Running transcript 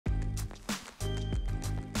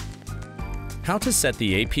How to set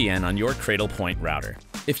the APN on your Cradlepoint router.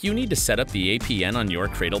 If you need to set up the APN on your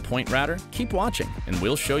Cradlepoint router, keep watching and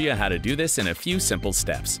we'll show you how to do this in a few simple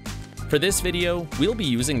steps. For this video, we'll be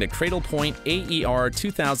using the Cradlepoint AER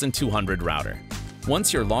 2200 router.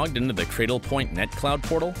 Once you're logged into the Cradlepoint NetCloud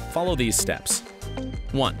portal, follow these steps.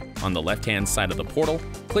 1. On the left-hand side of the portal,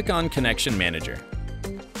 click on Connection Manager.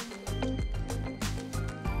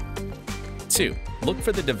 2. Look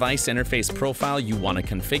for the device interface profile you want to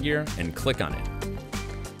configure and click on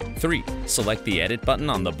it. 3. Select the Edit button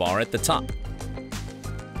on the bar at the top.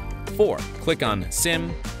 4. Click on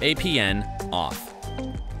SIM APN Off.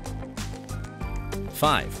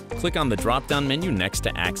 5. Click on the drop-down menu next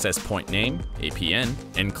to Access Point Name APN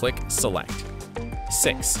and click Select.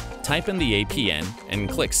 6. Type in the APN and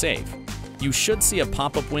click Save. You should see a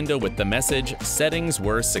pop-up window with the message Settings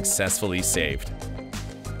were successfully saved.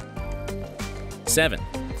 7.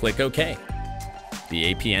 Click OK.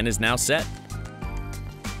 The APN is now set.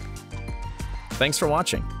 Thanks for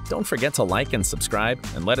watching. Don't forget to like and subscribe,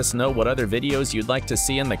 and let us know what other videos you'd like to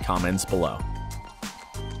see in the comments below.